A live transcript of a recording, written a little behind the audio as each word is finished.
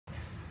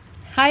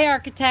Hi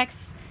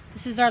architects,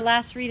 this is our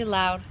last read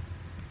aloud.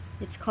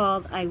 It's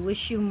called I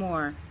Wish You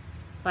More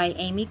by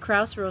Amy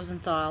Krouse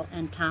Rosenthal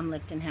and Tom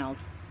Lichtenheld.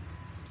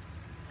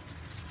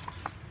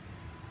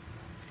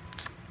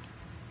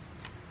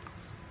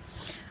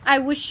 I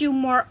wish you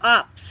more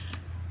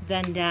ups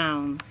than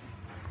downs.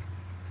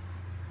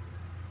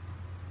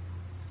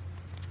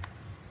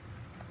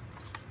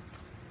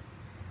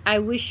 I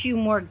wish you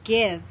more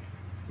give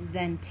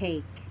than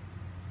take.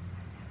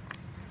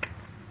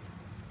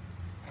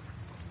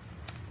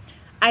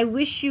 I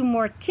wish you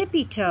more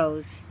tippy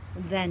toes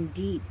than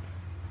deep.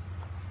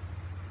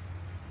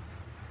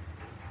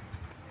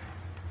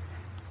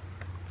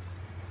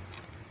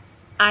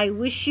 I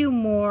wish you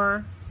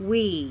more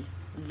we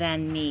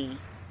than me.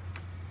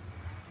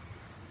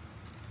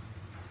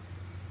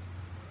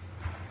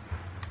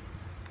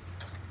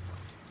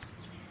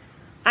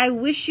 I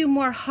wish you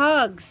more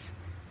hugs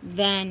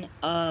than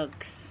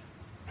Uggs.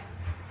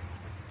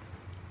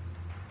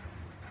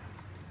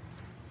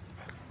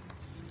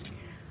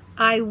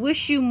 I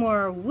wish you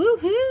more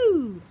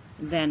woohoo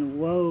than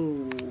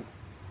whoa.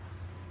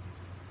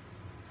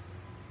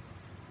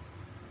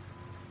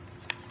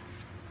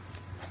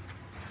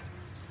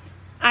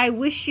 I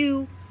wish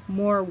you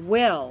more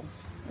will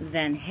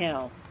than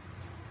hill.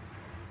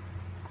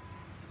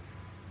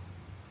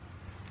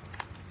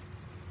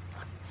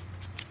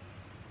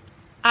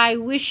 I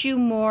wish you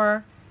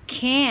more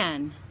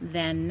can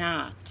than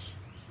not.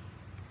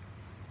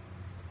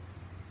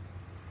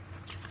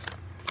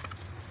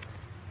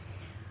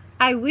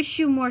 I wish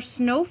you more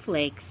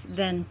snowflakes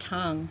than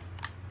tongue.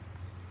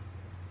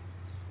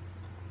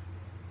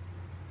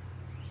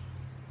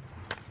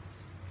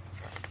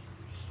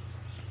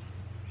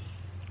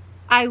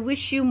 I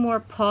wish you more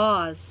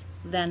pause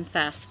than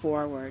fast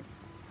forward.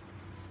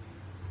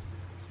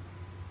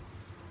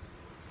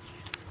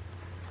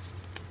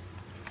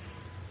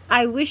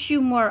 I wish you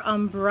more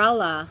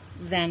umbrella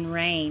than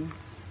rain.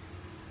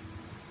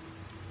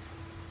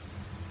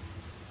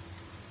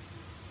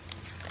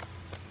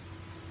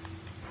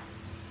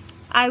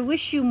 I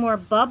wish you more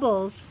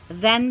bubbles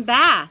than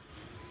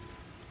bath.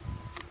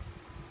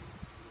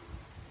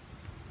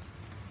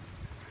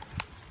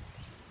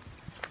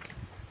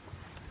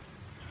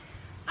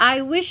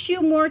 I wish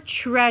you more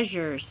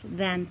treasures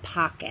than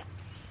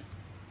pockets.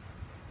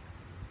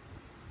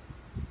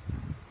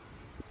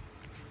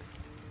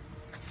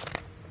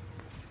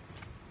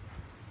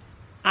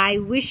 I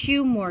wish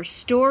you more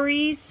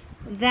stories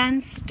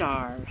than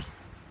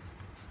stars.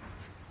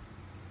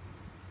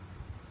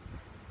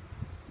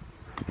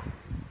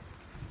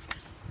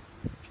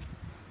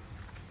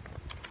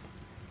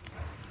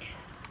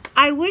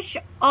 I wish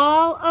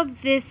all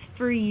of this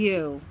for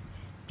you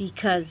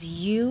because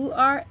you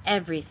are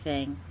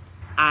everything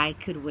I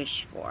could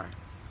wish for.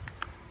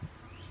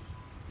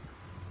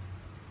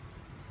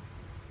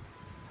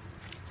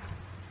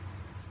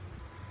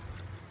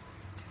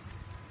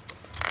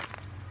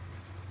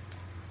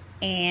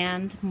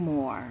 And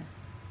more.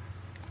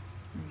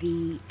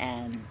 The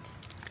end.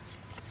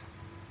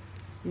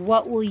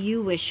 What will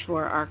you wish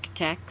for,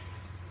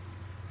 architects?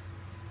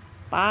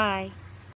 Bye.